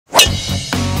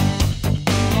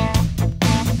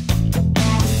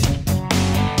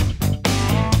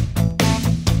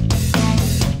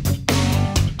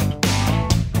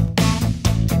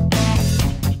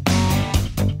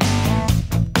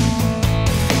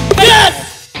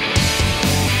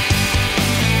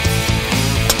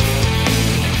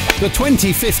The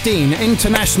 2015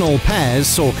 International Pairs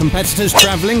saw competitors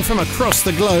travelling from across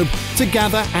the globe to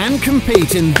gather and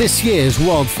compete in this year's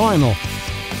World Final.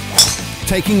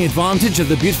 Taking advantage of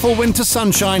the beautiful winter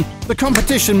sunshine, the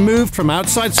competition moved from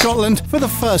outside Scotland for the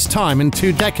first time in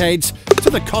 2 decades to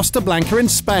the Costa Blanca in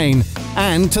Spain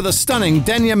and to the stunning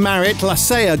Denia Marriott La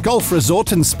Sella Golf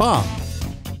Resort in Spa.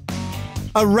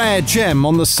 A rare gem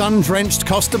on the sun-drenched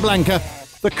Costa Blanca,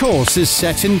 the course is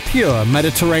set in pure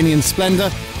Mediterranean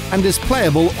splendour and is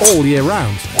playable all year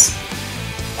round.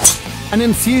 An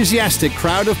enthusiastic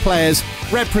crowd of players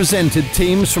represented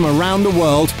teams from around the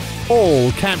world,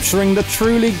 all capturing the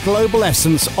truly global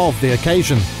essence of the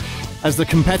occasion. As the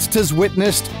competitors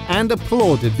witnessed and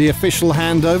applauded the official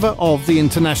handover of the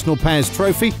International Pairs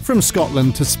Trophy from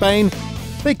Scotland to Spain,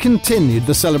 they continued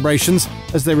the celebrations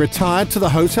as they retired to the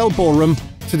hotel ballroom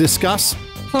to discuss,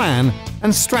 plan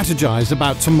and strategise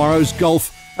about tomorrow's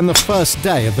golf and the first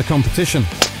day of the competition.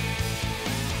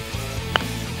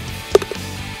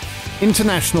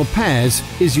 International Pairs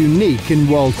is unique in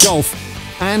world golf,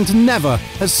 and never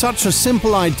has such a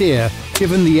simple idea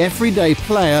given the everyday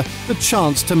player the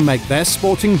chance to make their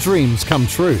sporting dreams come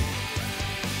true.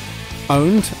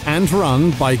 Owned and run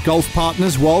by Golf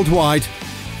Partners Worldwide,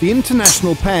 the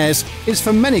International Pairs is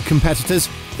for many competitors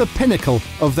the pinnacle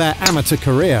of their amateur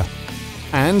career,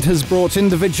 and has brought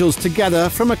individuals together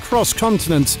from across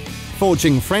continents,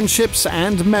 forging friendships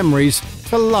and memories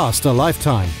to last a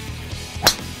lifetime.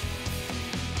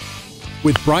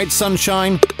 With bright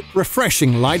sunshine,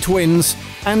 refreshing light winds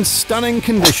and stunning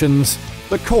conditions,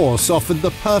 the course offered the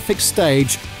perfect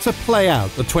stage to play out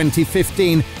the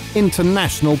 2015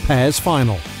 International Pairs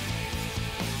Final.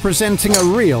 Presenting a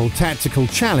real tactical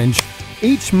challenge,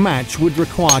 each match would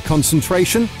require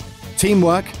concentration,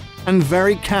 teamwork and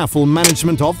very careful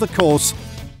management of the course,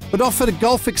 but offered a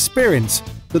golf experience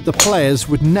that the players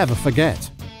would never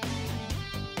forget.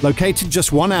 Located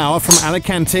just 1 hour from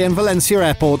Alicante and Valencia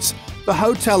airports, the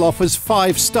hotel offers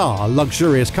 5-star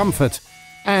luxurious comfort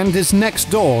and is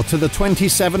next door to the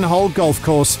 27-hole golf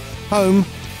course, home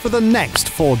for the next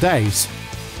 4 days.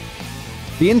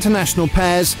 The International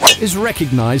Pairs is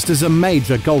recognised as a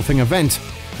major golfing event,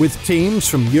 with teams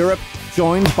from Europe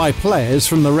joined by players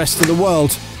from the rest of the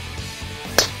world.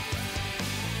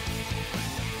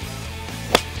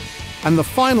 And the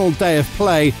final day of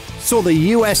play saw the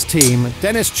US team,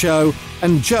 Dennis Cho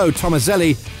and Joe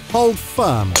Tomaselli, hold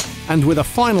firm and with a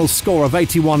final score of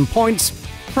 81 points,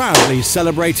 proudly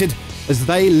celebrated as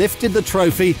they lifted the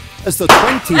trophy as the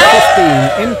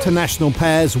 2015 International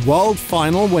Pairs World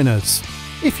Final winners.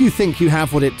 If you think you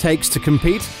have what it takes to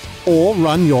compete or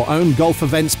run your own golf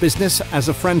events business as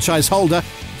a franchise holder,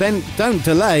 then don't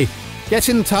delay. Get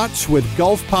in touch with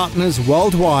Golf Partners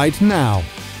Worldwide now.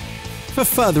 For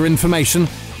further information,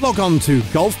 log on to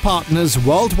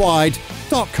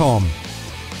golfpartnersworldwide.com.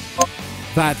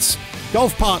 That's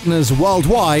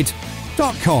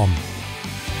golfpartnersworldwide.com.